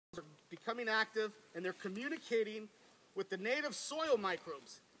becoming active, and they're communicating with the native soil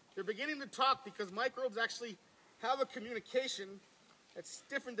microbes. They're beginning to talk because microbes actually have a communication that's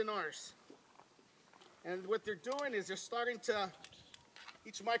different than ours. And what they're doing is they're starting to,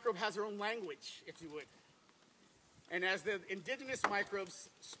 each microbe has their own language, if you would. And as the indigenous microbes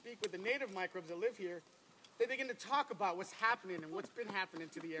speak with the native microbes that live here, they begin to talk about what's happening and what's been happening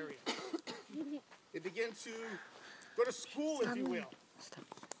to the area. They begin to go to school, if you will,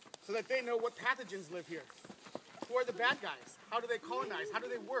 so that they know what pathogens live here. Who are the bad guys? How do they colonize? How do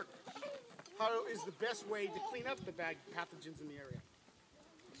they work? How is the best way to clean up the bad pathogens in the area?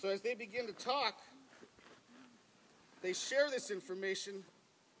 So as they begin to talk, they share this information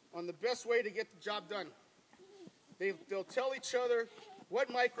on the best way to get the job done. They'll tell each other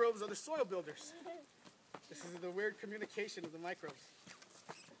what microbes are the soil builders. This is the weird communication of the microbes.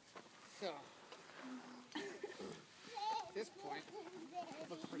 So, at this point, it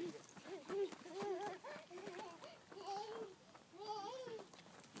looks pretty good.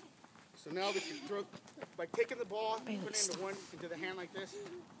 So now we can throw, by taking the ball, put it into the hand like this,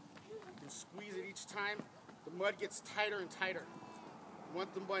 and squeeze it each time, the mud gets tighter and tighter. You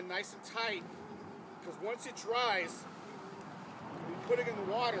want the mud nice and tight, because once it dries, we put it in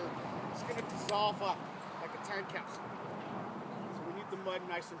the water, it's going to dissolve up like a time capsule. So we need the mud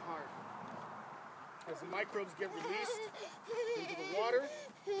nice and hard. As the microbes get released into the water,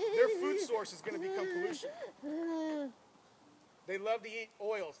 their food source is going to become pollution. They love to eat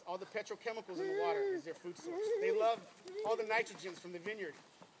oils. All the petrochemicals in the water is their food source. They love all the nitrogens from the vineyard.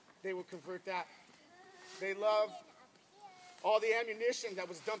 They will convert that. They love all the ammunition that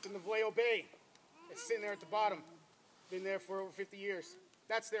was dumped in the Vallejo Bay. It's sitting there at the bottom. Been there for over 50 years.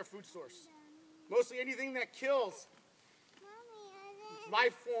 That's their food source. Mostly anything that kills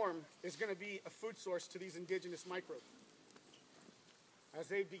life form is going to be a food source to these indigenous microbes. As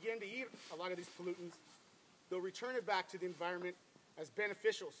they begin to eat a lot of these pollutants, they'll return it back to the environment as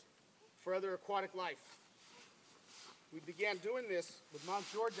beneficials for other aquatic life. We began doing this with Mount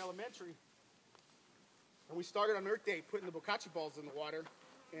George Elementary, and we started on Earth Day putting the bokachi balls in the water,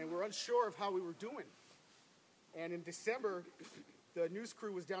 and we're unsure of how we were doing. And in December, the news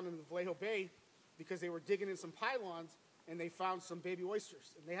crew was down in the Vallejo Bay because they were digging in some pylons, and they found some baby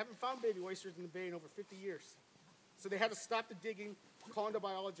oysters. And they haven't found baby oysters in the bay in over 50 years. So they had to stop the digging, call in the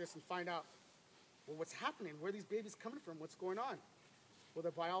biologists, and find out, well, what's happening? Where are these babies coming from? What's going on? Well,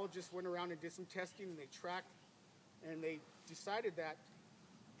 the biologists went around and did some testing, and they tracked, and they decided that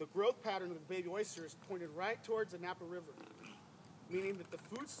the growth pattern of the baby oysters pointed right towards the Napa River, meaning that the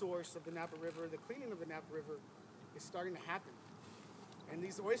food source of the Napa River, the cleaning of the Napa River, is starting to happen. And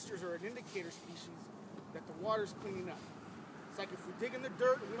these oysters are an indicator species that the water's cleaning up. It's like if we dig in the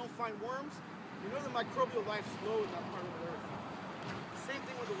dirt and we don't find worms, you know the microbial life's low in that part of the earth. Same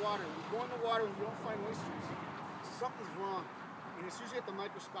thing with the water. When you go in the water and you don't find oysters, something's wrong. And it's usually at the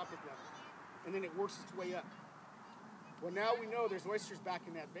microscopic level. And then it works its way up. Well, now we know there's oysters back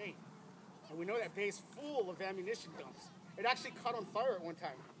in that bay. And we know that bay is full of ammunition dumps. It actually caught on fire at one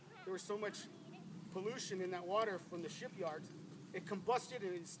time. There was so much pollution in that water from the shipyards, it combusted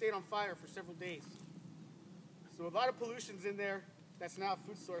and it stayed on fire for several days. So a lot of pollution's in there. That's now a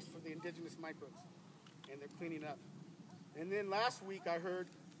food source for the indigenous microbes. And they're cleaning up. And then last week I heard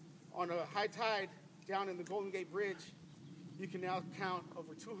on a high tide down in the Golden Gate Bridge, you can now count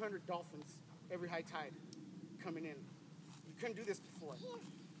over 200 dolphins every high tide coming in. You couldn't do this before.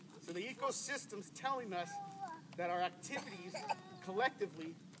 So the ecosystem's telling us that our activities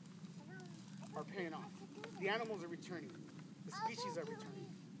collectively are paying off. The animals are returning. The species are returning.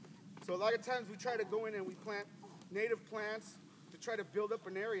 So a lot of times we try to go in and we plant native plants to try to build up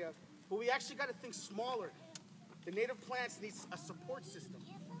an area, but we actually got to think smaller. The native plants need a support system,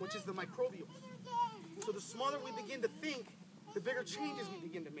 which is the microbials. So the smaller we begin to think, the bigger changes we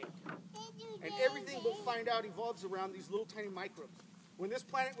begin to make. And everything we'll find out evolves around these little tiny microbes. When this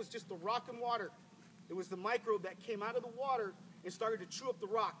planet was just the rock and water, it was the microbe that came out of the water and started to chew up the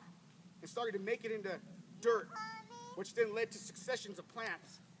rock and started to make it into dirt, which then led to successions of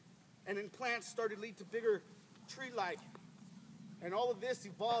plants. And then plants started to lead to bigger tree life. And all of this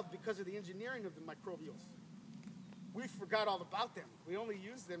evolved because of the engineering of the microbials. We forgot all about them. We only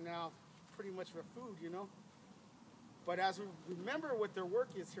use them now pretty much for food, you know. But as we remember what their work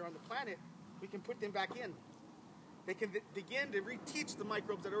is here on the planet, we can put them back in. They can begin to reteach the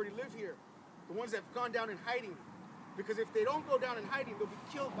microbes that already live here, the ones that have gone down in hiding. Because if they don't go down in hiding, they'll be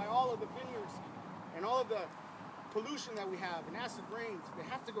killed by all of the vineyards and all of the pollution that we have and acid rains. They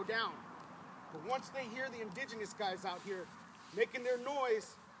have to go down. But once they hear the indigenous guys out here making their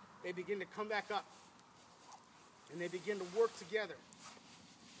noise, they begin to come back up. And they begin to work together.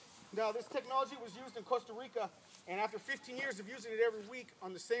 Now, this technology was used in Costa Rica, and after 15 years of using it every week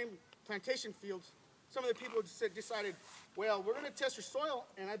on the same plantation fields, some of the people decided, well, we're going to test your soil,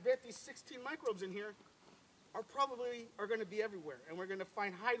 and I bet these 16 microbes in here are going to be everywhere, and we're going to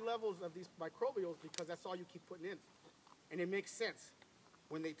find high levels of these microbials because that's all you keep putting in. And it makes sense.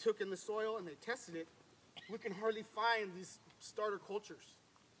 When they took in the soil and they tested it, we can hardly find these starter cultures,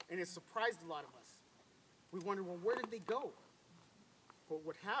 and it surprised a lot of us. We wondered, well, where did they go? But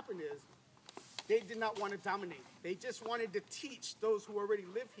what happened is they did not want to dominate. They just wanted to teach those who already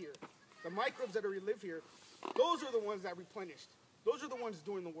live here. The microbes that already live here, those are the ones that replenished. Those are the ones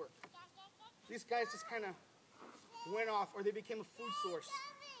doing the work. These guys just kind of went off, or they became a food source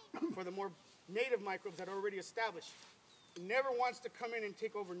for the more native microbes that are already established. It never wants to come in and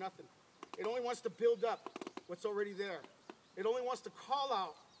take over nothing. It only wants to build up what's already there. It only wants to call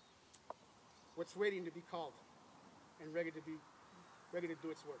out what's waiting to be called and ready to do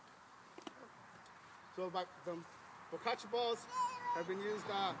its work. So the bokashi balls have been used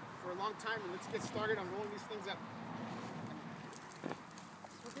for a long time, and let's get started on rolling these things up.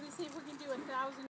 We're going to see if we can do 1,000